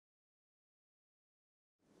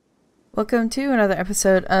Welcome to another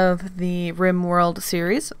episode of the RimWorld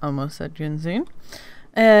series. Almost said Kynseed.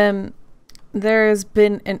 There's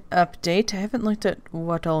been an update. I haven't looked at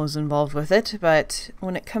what all is involved with it, but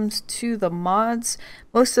when it comes to the mods,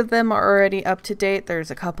 most of them are already up to date.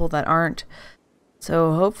 There's a couple that aren't.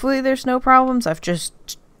 So hopefully there's no problems. I've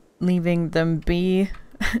just leaving them be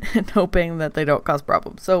and hoping that they don't cause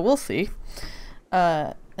problems. So we'll see.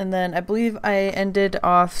 And then I believe I ended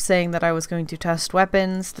off saying that I was going to test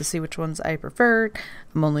weapons to see which ones I preferred.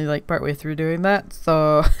 I'm only like partway through doing that,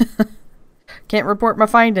 so can't report my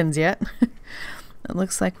findings yet. It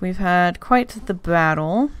looks like we've had quite the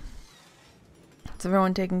battle. Is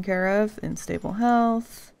everyone taken care of? In stable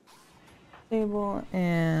health. Stable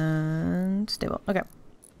and stable. Okay.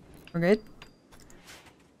 We're good.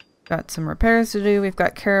 Got some repairs to do. We've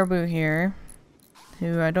got Caribou here,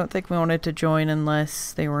 who I don't think we wanted to join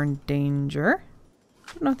unless they were in danger.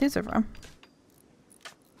 I don't know what these are from.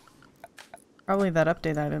 Probably that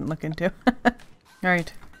update I didn't look into.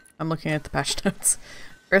 Alright, I'm looking at the patch notes.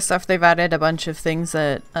 First off, they've added a bunch of things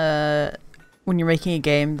that, when you're making a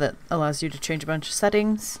game that allows you to change a bunch of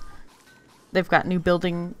settings. They've got new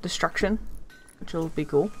building destruction, which will be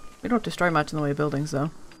cool. We don't destroy much in the way of buildings, though.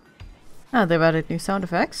 Ah, they've added new sound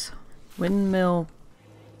effects. Windmill.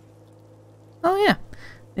 Oh yeah.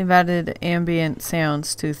 They've added ambient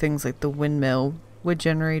sounds to things like the windmill, wood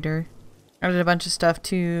generator. Added a bunch of stuff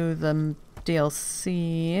to the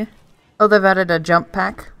DLC. Oh, they've added a jump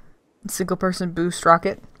pack. Single person boost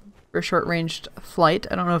rocket for short-ranged flight.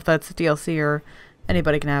 I don't know if that's DLC or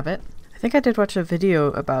anybody can have it. I think I did watch a video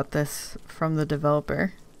about this from the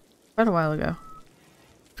developer quite a while ago.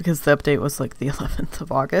 Because the update was like the 11th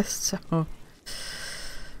of August, so...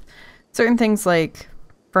 Certain things like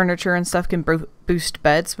furniture and stuff can boost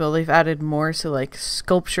beds. Well, they've added more, so like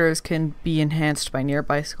sculptures can be enhanced by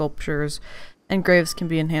nearby sculptures, and graves can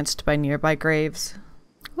be enhanced by nearby graves.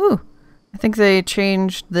 Ooh, I think they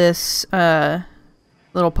changed this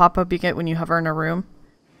little pop-up you get when you hover in a room.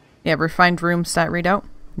 Yeah, refined room stat readout.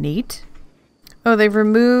 Neat. Oh, they've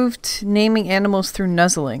removed naming animals through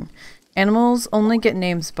nuzzling. Animals only get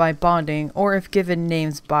names by bonding, or if given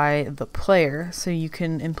names by the player, so you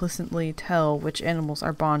can implicitly tell which animals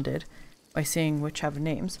are bonded by seeing which have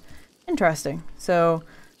names. Interesting. So,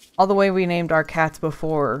 all the way we named our cats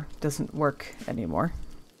before doesn't work anymore.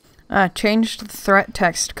 Changed the threat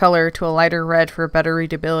text color to a lighter red for better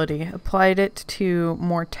readability. Applied it to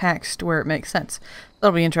more text where it makes sense.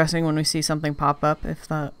 That'll be interesting when we see something pop up, if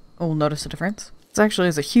we'll notice a difference. This actually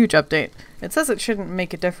is a huge update. It says it shouldn't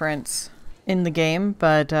make a difference in the game,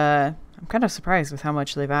 but I'm kind of surprised with how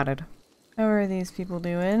much they've added. How are these people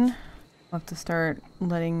doing? I'll have to start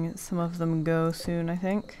letting some of them go soon, I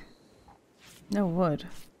think. No wood.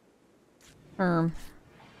 Not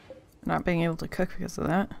being able to cook because of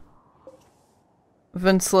that. I've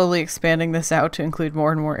been slowly expanding this out to include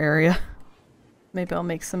more and more area. Maybe I'll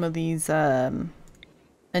make some of these end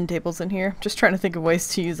tables in here. Just trying to think of ways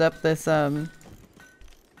to use up this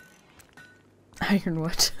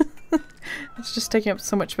ironwood. It's just taking up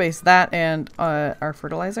so much space. That and our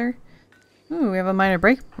fertilizer. Ooh, we have a minor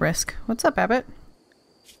break risk. What's up, Abbott?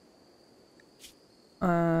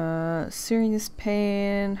 Serious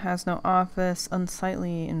pain, has no office,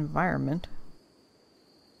 unsightly environment.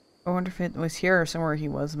 I wonder if it was here or somewhere he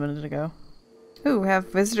was a minute ago. Ooh, we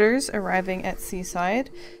have visitors arriving at Seaside.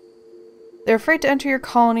 They're afraid to enter your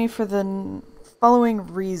colony for the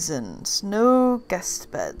following reasons. No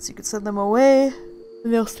guest beds. You could send them away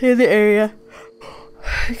and they'll stay in the area.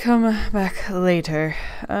 Come back later.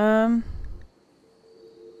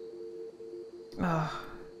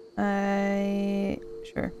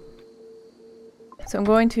 Sure. So I'm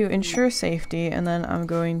going to ensure safety, and then I'm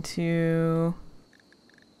going to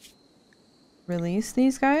release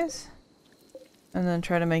these guys, and then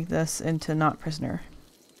try to make this into not prisoner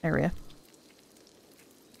area.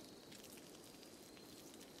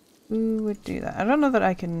 Who would do that? I don't know that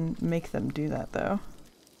I can make them do that, though.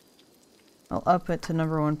 I'll up it to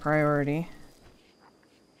 #1 priority.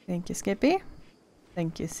 Thank you, Skippy.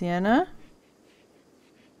 Thank you, Sienna.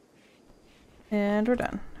 And we're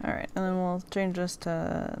done. Alright, and then we'll change this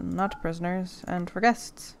to not prisoners and for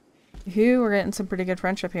guests. We're getting some pretty good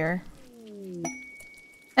friendship here.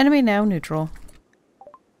 Enemy now neutral.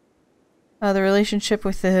 The relationship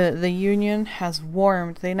with the Union has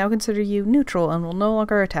warmed. They now consider you neutral and will no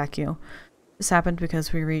longer attack you. This happened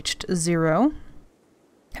because we reached 0.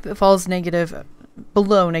 If it falls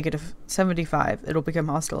below negative 75, it'll become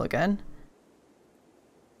hostile again.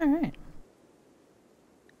 Alright.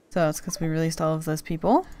 So it's because we released all of those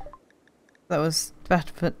people. That was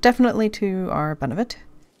definitely to our benefit.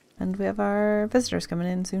 And we have our visitors coming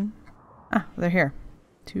in soon. Ah, they're here.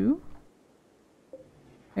 2?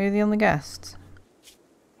 Are you the only guests?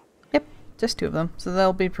 Yep, just 2 of them. So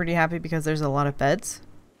they'll be pretty happy because there's a lot of beds.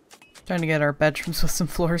 Trying to get our bedrooms with some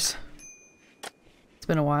floors. It's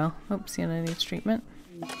been a while. Oh, Sienna needs treatment.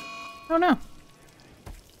 Oh no.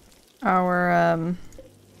 Our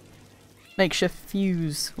makeshift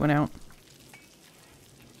fuse went out.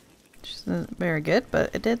 Which isn't very good,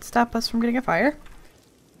 but it did stop us from getting a fire.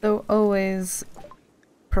 Though always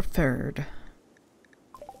preferred.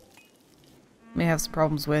 May have some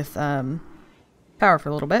problems with power for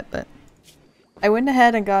a little bit, but I went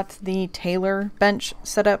ahead and got the Taylor bench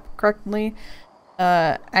set up correctly.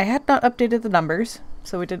 I had not updated the numbers,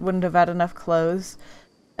 so we wouldn't have had enough clothes.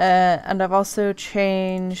 And I've also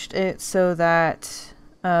changed it so that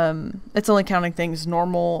it's only counting things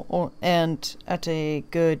normal and at a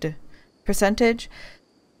good percentage,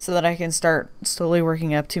 so that I can start slowly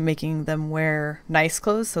working up to making them wear nice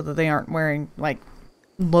clothes so that they aren't wearing like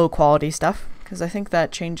low quality stuff. Because I think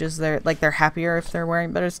that changes their, like, they're happier if they're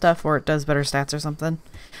wearing better stuff, or it does better stats or something.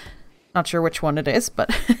 Not sure which one it is, but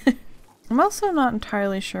I'm also not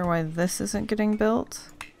entirely sure why this isn't getting built.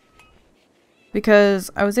 Because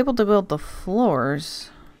I was able to build the floors.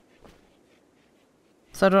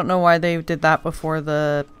 So I don't know why they did that before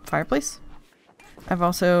the fireplace. I've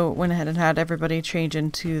also went ahead and had everybody change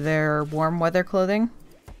into their warm weather clothing.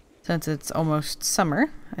 Since it's almost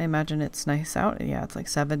summer. I imagine it's nice out. Yeah, it's like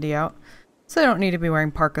 70 out. So they don't need to be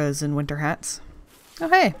wearing parkas and winter hats. Oh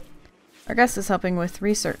hey! Our guest is helping with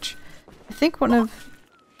research. I think one of...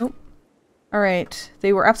 Oh. Alright.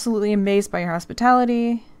 They were absolutely amazed by your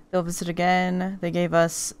hospitality. They'll visit again. They gave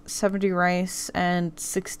us 70 rice and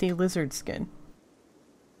 60 lizard skin.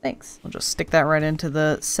 Thanks. We'll just stick that right into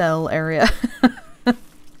the cell area.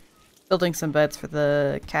 Building some beds for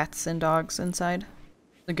the cats and dogs inside.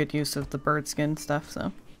 A good use of the bird skin stuff,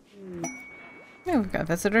 so. Yeah, we've got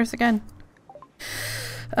visitors again.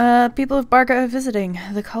 People of Barga are visiting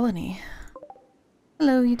the colony.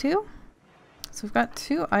 Hello, you two. So we've got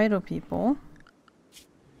 2 idle people.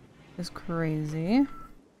 It's crazy.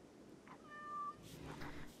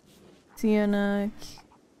 Sienna,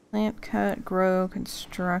 plant cut, grow,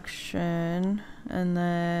 construction, and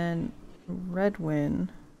then Redwin.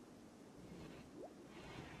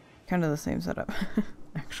 Kind of the same setup,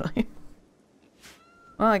 actually.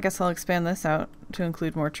 Well, I guess I'll expand this out to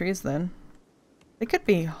include more trees then. They could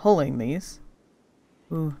be hulling these.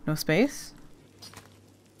 Ooh, no space?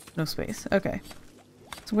 No space, okay.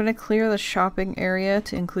 So I'm going to clear the shopping area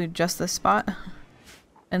to include just this spot.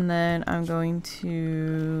 And then I'm going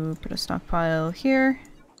to put a stockpile here.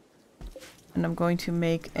 And I'm going to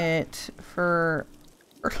make it for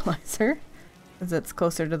fertilizer, because it's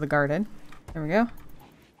closer to the garden. There we go.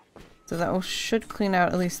 So that should clean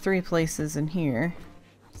out at least 3 places in here.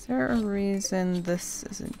 Is there a reason this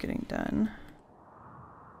isn't getting done?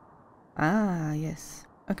 Ah, yes.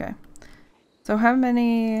 Okay. So how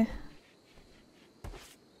many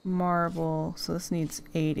marble? So this needs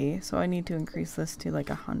 80. So I need to increase this to like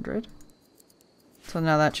 100. So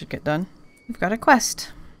now that should get done. We've got a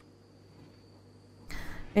quest.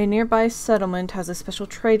 A nearby settlement has a special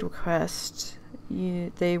trade request.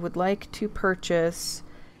 They would like to purchase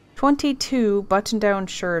 22 button-down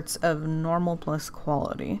shirts of normal plus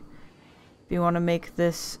quality. If you want to make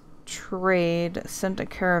this trade, send a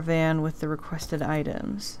caravan with the requested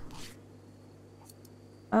items.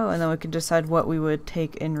 Oh, and then we can decide what we would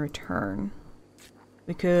take in return.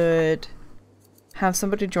 We could have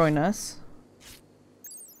somebody join us.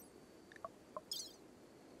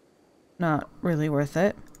 Not really worth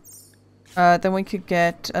it. Then we could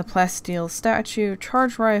get a plasteel statue,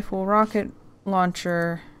 charge rifle, rocket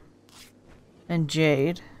launcher, and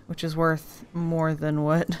jade, which is worth more than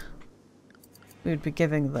what we would be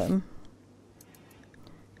giving them.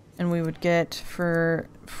 And we would get for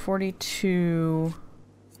 42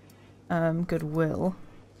 goodwill.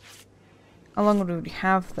 How long would we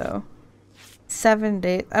have though? 7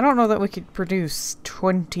 days. I don't know that we could produce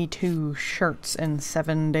 22 shirts in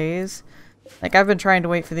 7 days. Like, I've been trying to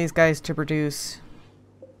wait for these guys to produce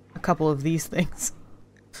a couple of these things.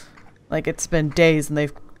 Like, it's been days and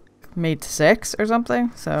they've made 6 or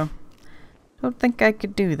something, so I don't think I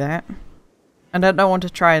could do that. And I don't want to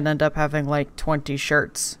try and end up having like 20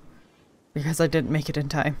 shirts because I didn't make it in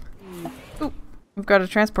time. Ooh, we've got a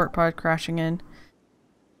transport pod crashing in.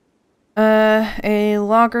 A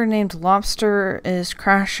logger named Lobster is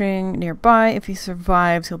crashing nearby. If he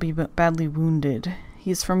survives, he'll be badly wounded.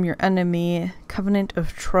 He's from your enemy, Covenant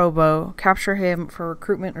of Trobo. Capture him for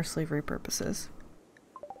recruitment or slavery purposes.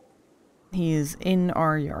 He is in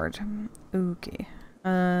our yard. Okay.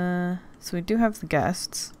 So we do have the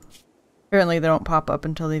guests. Apparently they don't pop up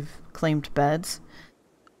until they've claimed beds.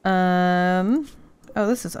 Oh,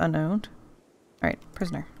 this is unowned. Alright,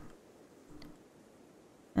 prisoner.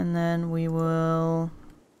 And then we will...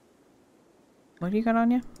 What do you got on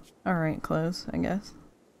you? Alright, clothes, I guess.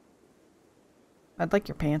 I'd like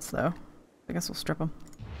your pants, though. I guess we'll strip them.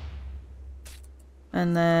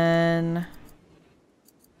 And then...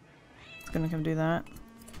 It's gonna come do that.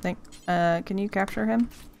 Can you capture him?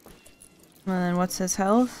 And then what's his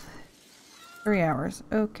health? 3 hours.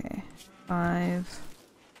 Okay. 5.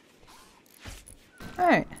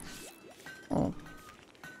 Alright. Cool.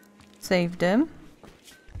 Saved him.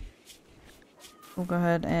 We'll go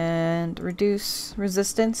ahead and reduce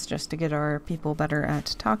resistance just to get our people better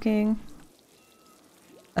at talking.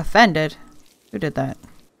 Offended? Who did that?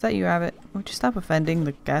 Is that you, Abbott? Would you stop offending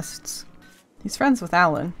the guests? He's friends with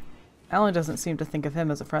Alan. Alan doesn't seem to think of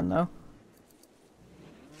him as a friend, though.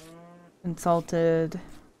 Insulted.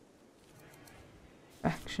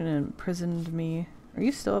 Faction imprisoned me. Are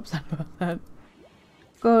you still upset about that?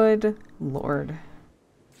 Good lord.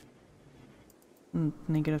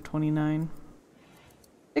 Negative 29.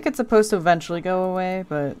 I think it's supposed to eventually go away,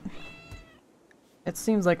 but it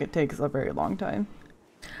seems like it takes a very long time.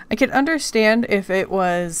 I could understand if it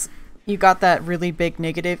was you got that really big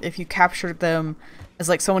negative if you captured them as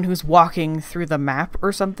like someone who's walking through the map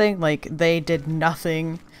or something, like they did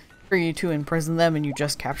nothing for you to imprison them and you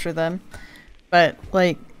just capture them. But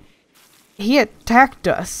like he attacked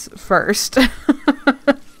us first.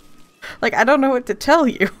 Like I don't know what to tell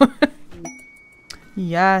you.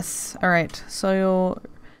 Yes. Alright, soil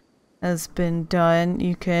has been done.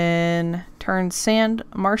 You can turn sand,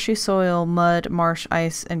 marshy soil, mud, marsh,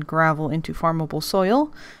 ice, and gravel into farmable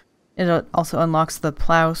soil. It also unlocks the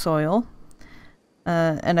plow soil.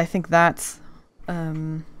 And I think that's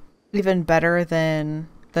even better than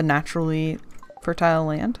the naturally fertile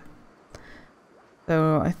land.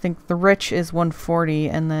 So I think the rich is 140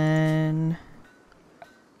 and then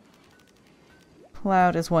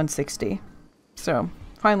plowed is 160. So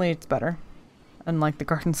finally it's better. Unlike the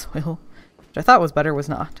garden soil, which I thought was better, was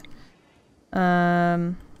not.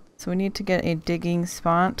 So we need to get a digging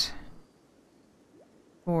spot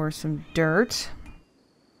for some dirt.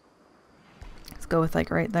 Let's go with like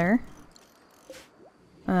right there.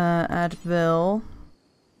 Advil.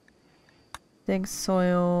 Dig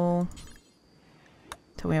soil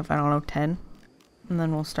till we have, I don't know, 10. And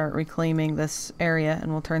then we'll start reclaiming this area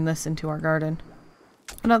and we'll turn this into our garden.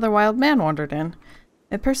 Another wild man wandered in.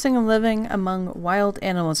 A person living among wild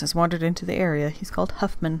animals has wandered into the area. He's called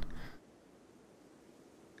Huffman.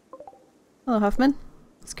 Hello, Huffman.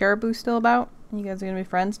 Is Caribou still about? You guys are gonna be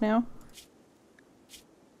friends now?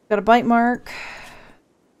 Got a bite mark.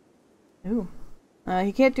 Ooh.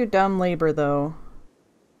 He can't do dumb labor, though.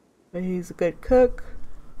 But he's a good cook.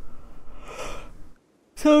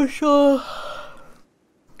 Social.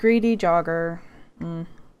 Greedy jogger. It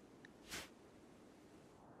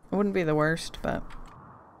wouldn't be the worst, but...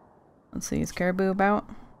 Let's see, is Caribou about?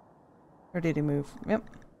 Or did he move? Yep.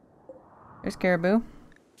 There's Caribou.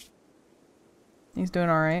 He's doing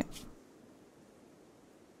alright.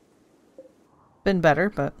 Been better,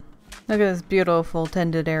 but... Look at this beautiful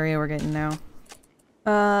tended area we're getting now.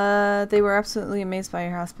 They were absolutely amazed by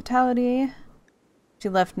your hospitality. She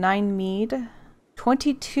left 9 mead,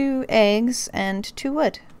 22 eggs, and 2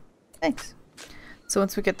 wood. Thanks. So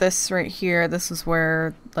once we get this right here, this is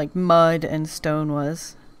where, like, mud and stone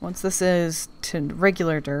was. Once this is to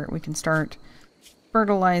regular dirt, we can start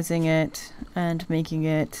fertilizing it and making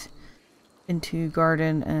it into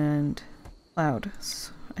garden and plowed.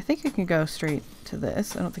 So I think you can go straight to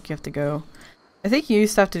this. I don't think you have to go... I think you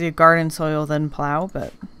used to have to do garden soil then plow,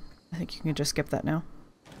 but I think you can just skip that now.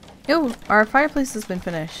 Oh, our fireplace has been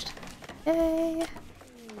finished. Yay!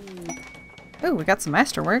 Oh, we got some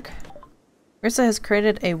masterwork. Rissa has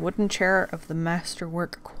created a wooden chair of the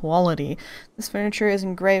masterwork quality. This furniture is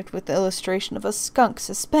engraved with the illustration of a skunk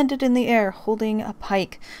suspended in the air holding a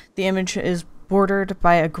pike. The image is bordered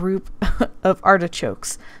by a group of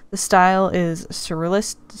artichokes. The style is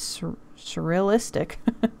surrealistic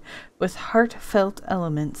with heartfelt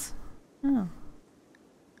elements. Oh.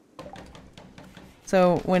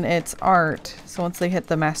 So when it's art, so once they hit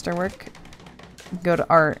the masterwork, go to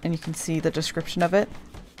art and you can see the description of it.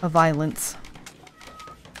 A violence.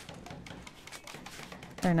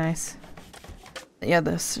 Very nice. Yeah,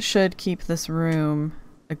 this should keep this room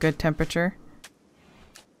a good temperature.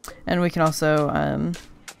 And we can also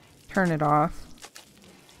turn it off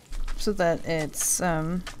so that it's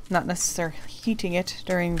not necessarily heating it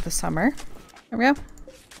during the summer. There we go.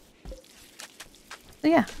 So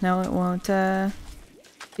yeah, now it won't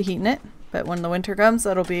be heating it. but when the winter comes,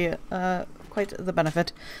 that'll be quite the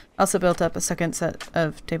benefit. Also built up a second set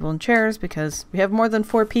of table and chairs because we have more than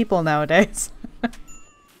 4 people nowadays.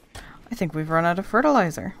 I think we've run out of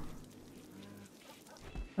fertilizer.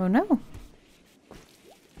 Oh no.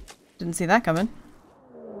 Didn't see that coming.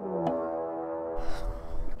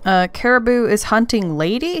 Caribou is hunting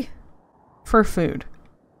lady for food.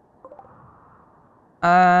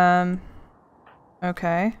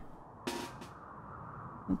 Okay.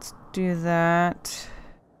 Let's do that.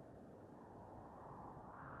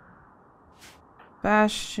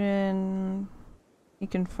 Bastion, he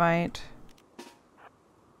can fight.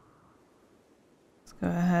 Let's go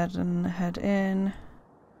ahead and head in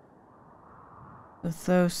with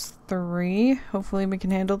those 3. Hopefully we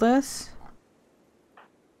can handle this.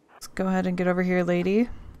 Let's go ahead and get over here, lady.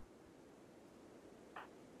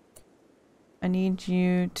 I need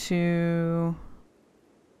you to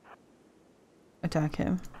attack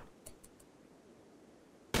him.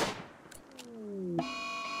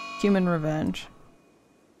 Human revenge.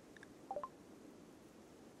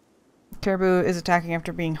 Caribou is attacking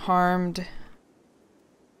after being harmed.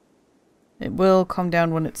 It will calm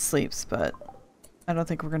down when it sleeps, but I don't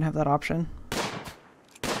think we're gonna have that option.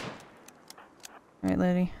 Alright,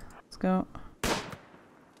 lady. Let's go.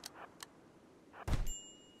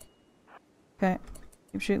 Okay.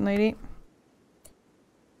 Keep shooting, lady.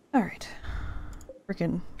 Alright.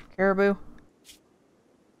 Freaking caribou.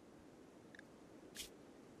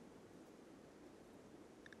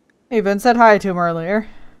 Hey, Ben said hi to him earlier.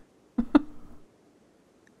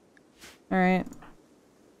 Alright.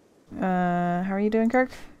 How are you doing,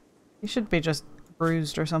 Kirk? You should be just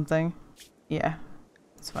bruised or something. Yeah,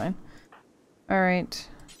 that's fine. Alright.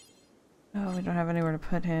 Oh, we don't have anywhere to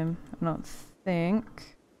put him, I don't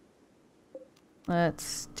think.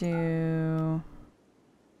 Let's do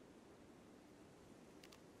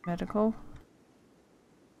medical.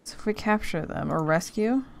 So if we capture them or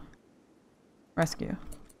rescue. Rescue.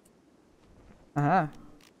 Aha.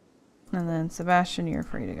 And then Sebastian, you're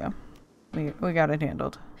free to go. We got it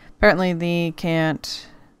handled. Apparently they can't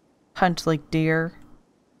hunt like deer.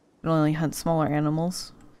 They can only hunt smaller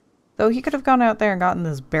animals. Though he could have gone out there and gotten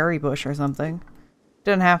this berry bush or something.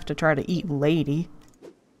 Didn't have to try to eat lady.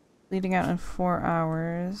 Leading out in 4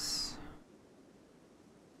 hours.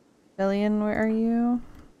 Billion, where are you?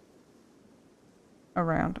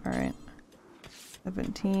 Around, alright.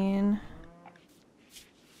 17.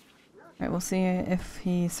 Alright, we'll see if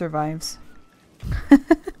he survives.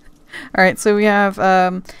 Alright, so we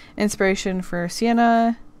have inspiration for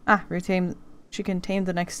Sienna. She can tame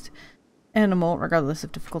the next animal regardless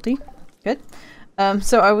of difficulty. Good.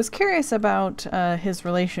 So I was curious about his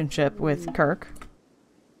relationship with Kirk.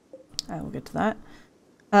 I will get to that.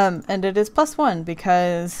 And it is +1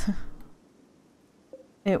 because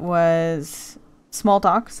it was small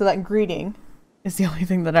talk, so that greeting is the only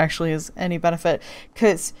thing that actually is any benefit.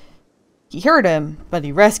 Because he hurt him, but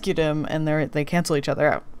he rescued him, and they cancel each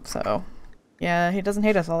other out. So, yeah, he doesn't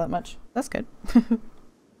hate us all that much. That's good.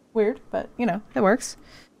 Weird, but, you know, it works.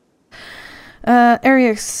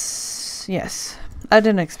 Yes. I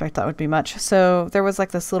didn't expect that would be much. So, there was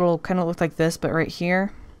like this little, kind of looked like this, but right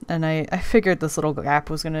here. And I figured this little gap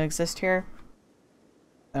was going to exist here.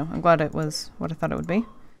 So, I'm glad it was what I thought it would be.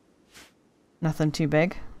 Nothing too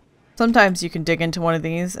big. Sometimes you can dig into one of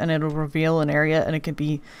these and it'll reveal an area and it could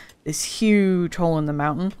be this huge hole in the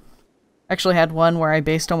mountain. I actually had one where I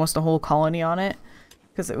based almost a whole colony on it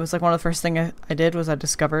because it was like one of the first things I did was I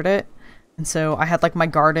discovered it. And so I had like my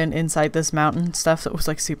garden inside this mountain stuff that was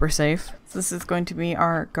like super safe. So this is going to be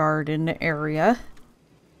our garden area.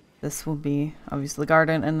 This will be obviously the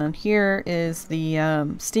garden, and then here is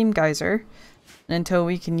the steam geyser. And until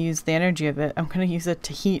we can use the energy of it, I'm going to use it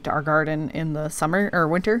to heat our garden in the summer or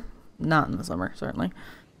winter. Not in the summer, certainly.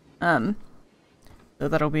 So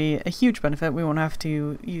that'll be a huge benefit. We won't have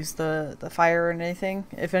to use the fire or anything.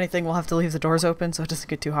 If anything, we'll have to leave the doors open so it doesn't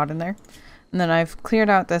get too hot in there. And then I've cleared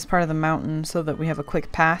out this part of the mountain so that we have a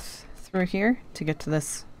quick path through here to get to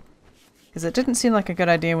this. Because it didn't seem like a good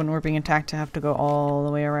idea when we're being attacked to have to go all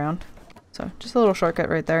the way around. So just a little shortcut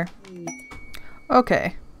right there.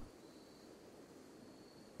 Okay.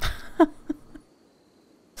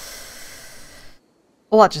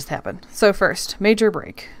 A lot just happened. So first, major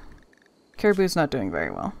break. Caribou's not doing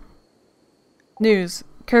very well. News.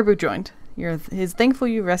 Caribou joined. He's thankful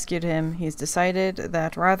you rescued him. He's decided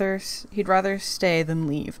that he'd rather stay than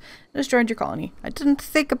leave. Just joined your colony. I didn't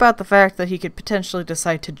think about the fact that he could potentially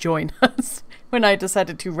decide to join us when I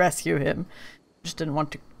decided to rescue him. Just didn't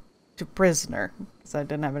want to prisoner because I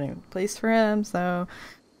didn't have any place for him. So,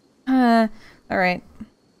 all right.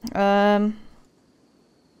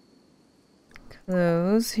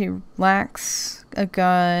 those. He lacks a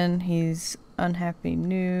gun. He's unhappy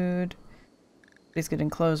nude. He's getting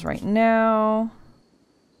clothes right now.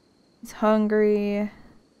 He's hungry.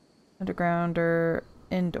 Undergrounder.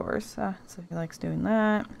 Indoors. So he likes doing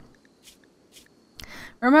that.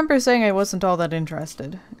 I remember saying I wasn't all that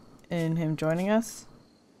interested in him joining us.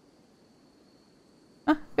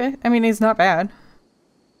 Okay. I mean, he's not bad.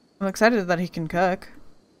 I'm excited that he can cook.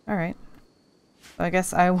 Alright. So I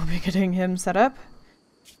guess I will be getting him set up.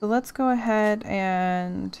 So let's go ahead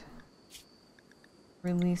and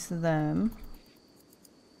release them.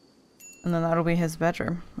 And then that'll be his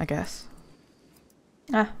bedroom, I guess.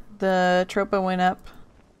 The tropa went up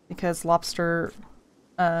because lobster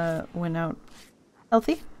went out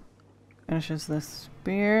healthy. Finishes this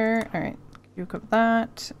spear. Alright, you equip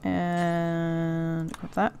that. And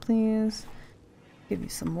equip that, please. Give you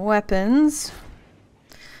some weapons.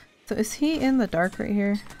 So is he in the dark right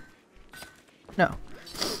here? No.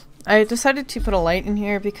 I decided to put a light in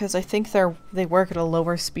here because I think they work at a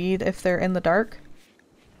lower speed if they're in the dark.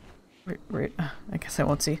 I guess I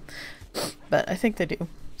won't see. But I think they do.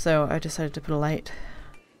 So I decided to put a light.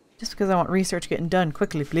 Just because I want research getting done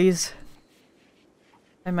quickly, please.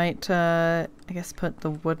 I might, I guess put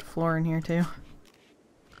the wood floor in here too.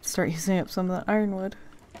 Start using up some of that ironwood.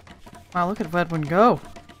 Wow, look at Wedwin go!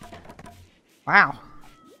 Wow.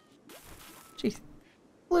 Jeez.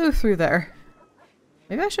 Flew through there.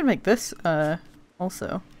 Maybe I should make this,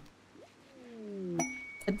 also.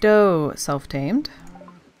 A doe self-tamed.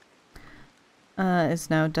 Is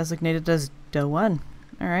now designated as Doe 1.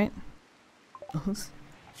 Alright. I don't know what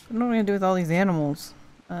I'm gonna do with all these animals.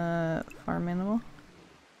 Farm animal.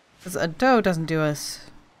 Because a doe doesn't do us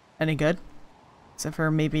any good. Except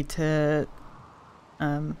for maybe to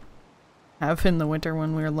have in the winter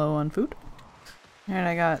when we're low on food. Alright,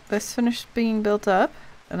 I got this finished being built up.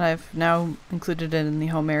 And I've now included it in the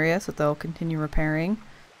home area so they'll continue repairing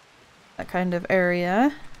that kind of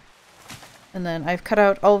area. And then I've cut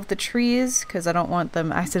out all of the trees because I don't want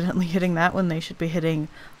them accidentally hitting that when they should be hitting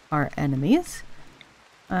our enemies.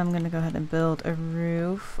 I'm going to go ahead and build a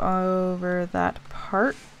roof over that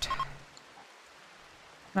part.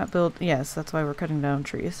 Not build, yes, that's why we're cutting down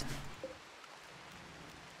trees.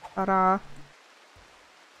 Ta-da!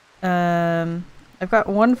 I've got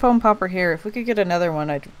one foam popper here. If we could get another one,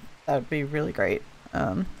 that would be really great.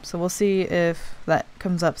 So we'll see if that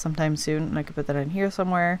comes up sometime soon, and I could put that in here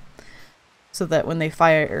somewhere. So that when they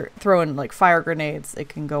throw in like fire grenades, it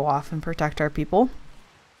can go off and protect our people.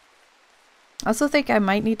 I also think I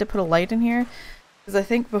might need to put a light in here. Because I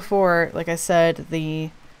think before, like I said, the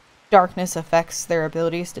darkness affects their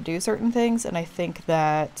abilities to do certain things. And I think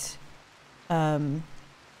that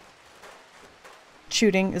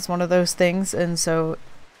shooting is one of those things. And so,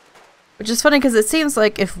 which is funny because it seems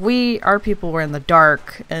like if our people were in the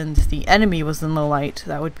dark and the enemy was in the light,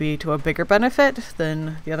 that would be to a bigger benefit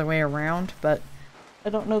than the other way around. But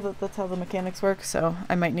I don't know that that's how the mechanics work, so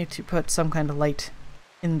I might need to put some kind of light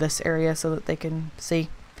in this area so that they can see.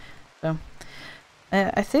 So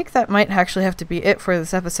I think that might actually have to be it for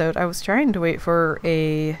this episode. I was trying to wait for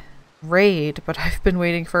a raid, but I've been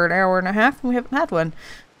waiting for an hour and a half and we haven't had one.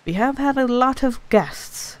 We have had a lot of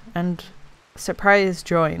guests and surprise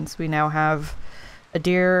joins. We now have a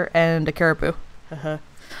deer and a caribou.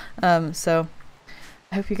 So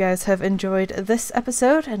I hope you guys have enjoyed this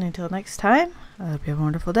episode, and until next time, I hope you have a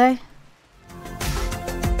wonderful day.